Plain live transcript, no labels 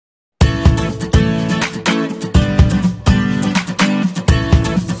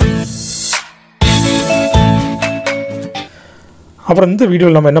அப்புறம் இந்த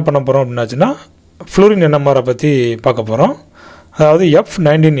வீடியோவில் நம்ம என்ன பண்ண போகிறோம் அப்படின்னாச்சுன்னா ஃப்ளோரின் NMR பற்றி பார்க்க போகிறோம். அதாவது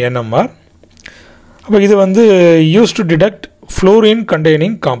F19 NMR. அப்போ இது வந்து use to detect fluorine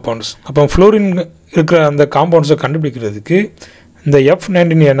containing compounds. அப்போ ஃப்ளோரின் இருக்கிற அந்த காம்பவுண்ட்ஸை கண்டுபிடிக்கிறதுக்கு இந்த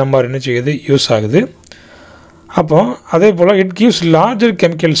F19 NMR என்ன செய்யுது, யூஸ் ஆகுது. அப்போ அதே போல் it gives larger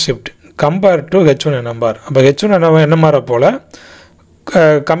chemical shift compared to H1 NMR. அப்போ H1 NMR போல்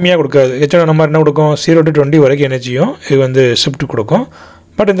கம்மியாக கொடுக்காது. H1 NMR என்ன கொடுக்கும், 0 to 20 வரைக்கும் எனர்ஜியும் இது வந்து ஷிஃப்ட் கொடுக்கும்.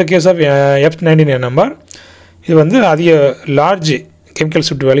 பட் இந்த கேஸ் ஆஃப் F19 NMR இது வந்து அதிக லார்ஜ் கெமிக்கல்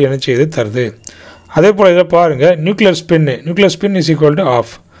ஷிஃப்ட் வேல்யூ என்ன செய்யுது, தருது. அதே போல் இதில் பாருங்கள், nuclear spin is equal to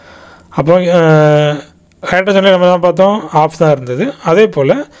of. அப்போ ஹைட்ரஜனில் நம்ம தான் பார்த்தோம், ஆஃப் தான் இருந்தது. அதே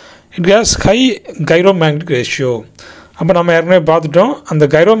போல் இட் ஹேஸ் ஹை கைரோமேக்னெட்டிக் ரேஷியோ. அப்போ நம்ம ஏற்கனவே பார்த்துட்டோம், அந்த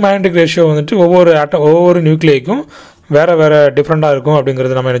கைரோமேக்னெட்டிக் ரேஷியோ வந்துட்டு ஒவ்வொரு நியூக்ளியைக்கும் வேறு டிஃப்ரெண்ட்டாக இருக்கும்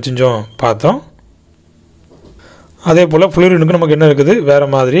அப்படிங்கிறது நம்ம என்ன செஞ்சோம், பார்த்தோம். அதே போல் ஃப்ளூரினுக்கு நமக்கு என்ன இருக்குது, வேறு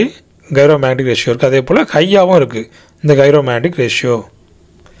மாதிரி கைரோமேக்னெட்டிக் ரேஷியோ இருக்குது. அதே போல் ஹையாகவும் இருக்குது இந்த கைரோமேக்னெட்டிக் ரேஷியோ.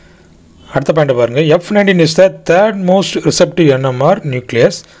 அடுத்த பாயிண்ட் பாருங்கள், F19 is the third most receptive NMR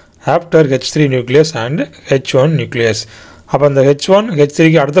nucleus after H3 nucleus and H1 nucleus. அப்போ இந்த H1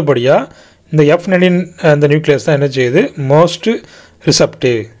 H3க்கு அடுத்தபடியாக இந்த F19 அந்த நியூக்ளியஸ் தான் என்ன செய்யுது, மோஸ்ட்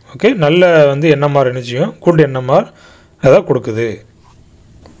ரிசெப்டிவ். ஓகே, நல்ல வந்து NMR எனர்ஜியும் குட் NMR அதான் கொடுக்குது.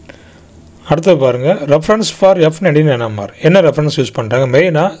 அடுத்தது பாருங்கள், ரெஃபரன்ஸ் ஃபார் F19 NMR. என்ன ரெஃபரன்ஸ் யூஸ் பண்ணுறாங்க,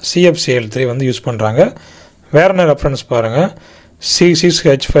 மெயினாக CFCl3 வந்து யூஸ் பண்ணுறாங்க. வேறு என்ன ரெஃபரன்ஸ் பாருங்கள்,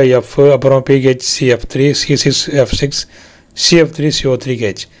 C6H5F, அப்புறம் PHCF3, C6F6,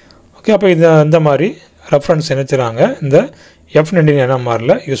 CF3CO3H. ஓகே, அப்போ இந்த மாதிரி ரெஃபரன்ஸ் நினைச்சுறாங்க இந்த F19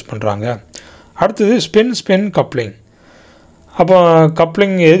 NMRல யூஸ் பண்ணுறாங்க. அடுத்தது ஸ்பின் கப்ளிங். அப்போ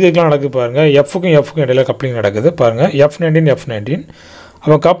கப்ளிங் எதுக்கெலாம் நடக்குது பாருங்கள், Fக்கும் இடையில கப்ளிங் நடக்குது பாருங்கள், F19.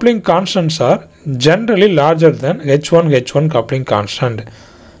 அப்போ coupling constants R generally larger than H1 coupling constant.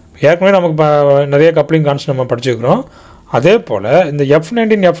 ஏற்கனவே நமக்கு நிறைய கப்ளிங் கான்ஸ்டன்ட் நம்ம படிச்சுக்கிறோம். அதே போல் இந்த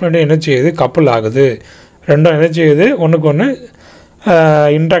F19 என்ன செய்யுது, கப்புள் ஆகுது. ரெண்டும் என்ன செய்யுது, ஒன்றுக்கு ஒன்று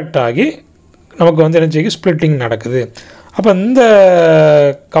இன்ட்ராக்ட் ஆகி நமக்கு வந்து என்ன செய்யுது, ஸ்ப்ளிட்டிங் நடக்குது. அப்போ இந்த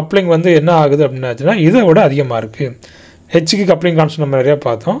கப்ளிங் வந்து என்ன ஆகுது அப்படின்னாச்சுன்னா இதை விட அதிகமாக இருக்குது. ஹெச்சுக்கு கப்ளிங் கான்ஸ்டன்ட் நம்ம நிறையா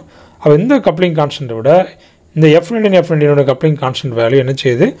பார்த்தோம். அப்போ இந்த கப்ளிங் கான்ஸ்டன்ட்டை விட இந்த F19 கப்ளிங் கான்ஸ்டன்ட் வேல்யூ என்ன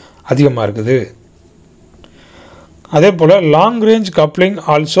செய்யுது, அதிகமாக இருக்குது. அதே போல் long range coupling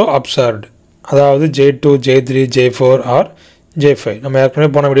also observed. அதாவது J2, J3, J4 R J5. நம்ம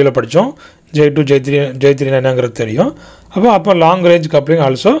ஏற்கனவே போன வீடியோவில் படித்தோம், J2, J3 என்னங்கிறது தெரியும். அப்போ long range coupling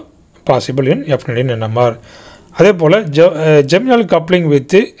also possible இன் F19 NMR. அதே போல் geminal coupling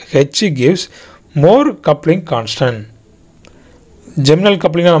with H gives more coupling constant. Geminal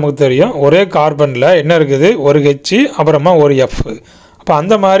கப்ளிங்காக நமக்கு தெரியும், ஒரே கார்பனில் என்ன இருக்குது, ஒரு H அப்புறமா ஒரு F. அப்போ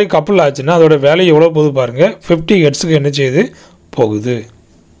அந்த மாதிரி கப்புள் ஆச்சுன்னா அதோட வேல்யூ எவ்வளோ போகுது பாருங்கள், 50 ஹெர்ட்ஸுக்கு என்ன செய்யுது, போகுது.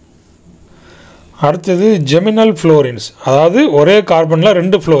 அடுத்தது ஜெமினல் ஃப்ளோரின்ஸ். அதாவது ஒரே கார்பனில்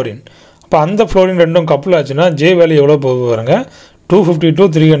 2 ஃப்ளோரின். அப்போ அந்த ஃப்ளோரின் ரெண்டும் கப்புள் ஆச்சுன்னா J வேல்யூ எவ்வளோ போகுது பாருங்கள், 250 to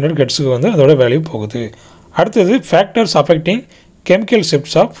 300 ஹெர்ட்ஸுக்கு வந்து அதோட வேல்யூ போகுது. அடுத்தது factors affecting chemical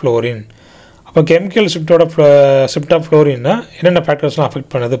shifts of fluorine. அப்போ கெமிக்கல் ஷிஃப்ட் ஆஃப் ஃப்ளோரின்னா என்னென்ன ஃபேக்டர்ஸ்லாம் அஃபெக்ட்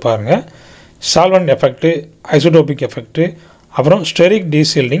பண்ணுது பாருங்கள், சால்வன்ட் எஃபெக்ட்டு, ஐசோடோபிக் எஃபெக்ட்டு, அப்புறம் ஸ்டெரிக்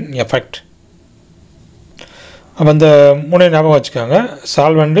டீசீல்டிங் எஃபெக்ட். அப்போ அந்த 3 ஞாபகம் வச்சுக்காங்க,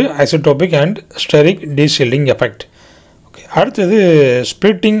 solvent, isotopic and steric டீசீல்டிங் effect. Okay, அடுத்தது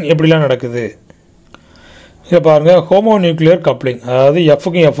ஸ்ப்ளிட்டிங் எப்படிலாம் நடக்குது இதை பாருங்கள், ஹோமோ நியூக்ளியர் கப்ளிங். அதாவது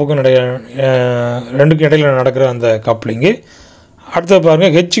Fக்கும் ரெண்டுக்கும் இடையில் நடக்கிற அந்த கப்ளிங்கு. அடுத்தது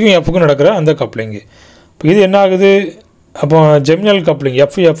பாருங்கள், Hக்கும் Fக்கும் நடக்கிற அந்த கப்ளிங்கு. இப்போ இது என்ன ஆகுது, அப்போ ஜெமினல் கப்ளிங்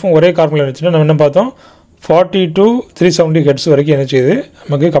F ஒரே கார்பனில் இருந்துச்சுன்னா நம்ம என்ன பார்த்தோம், 40 to 370 ஹெர்ட்ஸ் வரைக்கும் என்ன செய்யுது,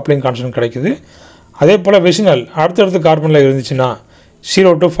 நமக்கு கப்ளிங் கான்ஸ்டன்ட் கிடைக்குது. அதே போல் வெசினல் அடுத்தடுத்து கார்பனில் இருந்துச்சுன்னா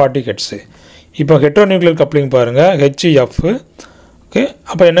 0 to 40 ஹெர்ட்ஸு. இப்போ ஹெட்ரோநியூக்ளியர் கப்ளிங் பாருங்கள், HF. ஓகே,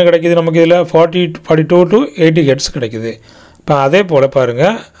 அப்போ என்ன கிடைக்கிது நமக்கு இதில் 42 to 80 ஹெர்ட்ஸ் கிடைக்குது. இப்போ அதே போல்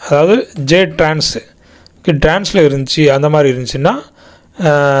பாருங்கள், அதாவது ட்ரான்ஸில் இருந்துச்சு, அந்த மாதிரி இருந்துச்சுன்னா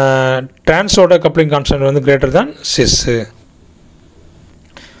ட்ரான்ஸோட கப்ளிங் கான்ஸ்டன்ட் வந்து கிரேட்டர் தேன் சிஸ்ஸு.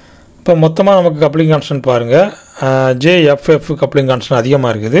 இப்போ மொத்தமாக நமக்கு கப்ளிங் கான்ஸ்டன்ட் பாருங்கள், JFF கப்ளிங் கான்ஸ்டன்ட்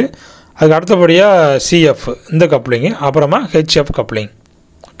அதிகமாக இருக்குது. அதுக்கு அடுத்தபடியாக CF இந்த கப்ளிங்கு, அப்புறமா HF கப்ளிங்.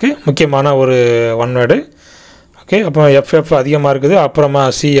 ஓகே, முக்கியமான ஒரு ஒன் வேர்டு. ஓகே, அப்போ FF அதிகமாக இருக்குது, அப்புறமா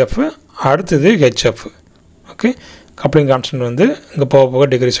CF, அடுத்தது HF. ஓகே, கப்ளிங் கான்ஸ்டன்ட் வந்து இங்கே போக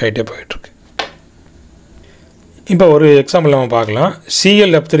டிக்ரீஸ் ஆகிட்டே போயிட்டுருக்கு. இப்போ ஒரு எக்ஸாம்பிள் நம்ம பார்க்கலாம்,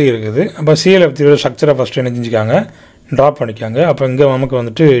 ClF3 இருக்குது. அப்போ ClF3 ஸ்ட்ரக்சரை ஃபஸ்ட்டு என்ன செஞ்சுக்காங்க, ட்ரா பண்ணிக்காங்க. அப்போ இங்கே நமக்கு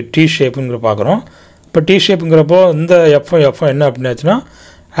வந்துட்டு T ஷேப்புங்கிற பார்க்குறோம். இப்போ T ஷேப்புங்கிறப்போ இந்த F என்ன அப்படின்னாச்சுன்னா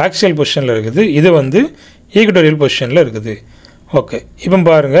ஆக்சியல் பொசிஷனில் இருக்குது, இது வந்து ஈக்குவட்டோரியல் பொசிஷனில் இருக்குது. ஓகே, இப்போ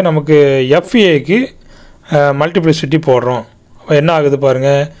பாருங்கள் நமக்கு FEAக்கு மல்டிப்ளிசிட்டி போடுறோம். அப்போ என்ன ஆகுது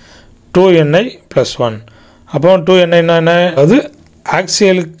பாருங்கள், 2ni + 1. அப்போ 2ni என்ன, அது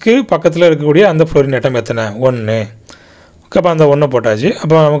ஆக்சியலுக்கு பக்கத்தில் இருக்கக்கூடிய அந்த ஃப்ளோரின் ஆட்டம் எத்தனை, 1. ஓகே, அப்போ அந்த 1 போட்டாச்சு.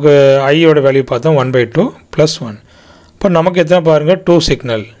 அப்போ நமக்கு ஐயோட வேல்யூ பார்த்தோம் 1/2 + 1. இப்போ நமக்கு எத்தனை பாருங்கள், 2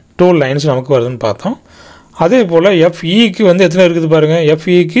 சிக்னல் 2 லைன்ஸ் நமக்கு வருதுன்னு பார்த்தோம். அதே போல் FEக்கு வந்து எத்தனை இருக்குது பாருங்கள்,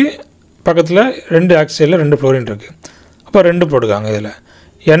 FEக்கு பக்கத்தில் 2 ஆக்சியலில் 2 ஃப்ளோரின் இருக்குது. அப்போ 2 போட்டுக்காங்க. இதில்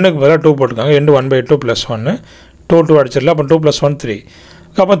எண்ணுக்கு பதிலாக 2 போட்டுக்காங்க. எண்டு 1/2 + 1 2 அடிச்சிடலாம். அப்போ 2 + 1 3.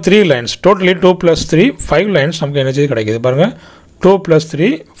 அப்போ 3 லைன்ஸ் டோட்டலி 2 + 3 5 லைன்ஸ் நமக்கு எனர்ஜி கிடைக்கிது பாருங்கள். 2 + 3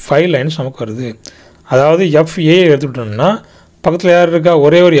 5 லைன்ஸ் நமக்கு வருது. அதாவது FA எடுத்துக்கிட்டோம்னா பக்கத்தில் யார் இருக்கா,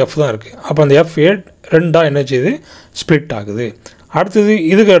 ஒரே ஒரு F தான் இருக்குது. அப்போ அந்த FA 2 எனர்ஜி இது ஸ்ப்ளிட் ஆகுது. அடுத்தது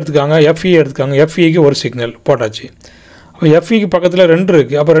இதுக்கு எடுத்துக்காங்க, FE எடுத்துக்காங்க. FEக்கு ஒரு சிக்னல் போட்டாச்சு. அப்போ FEக்கு பக்கத்தில் 2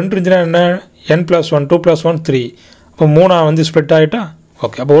 இருக்குது. அப்போ 2 இருந்துச்சுன்னா என்ன, n + 1 2 + 1 3. அப்போ 3 வந்து ஸ்ப்ளிட் ஆகிட்டா.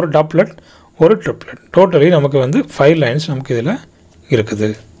 ஓகே, அப்போ ஒரு டப்லெட் ஒரு ட்ரிப்லெட் டோட்டலி நமக்கு வந்து 5 லைன்ஸ் நமக்கு இதில் இருக்குது.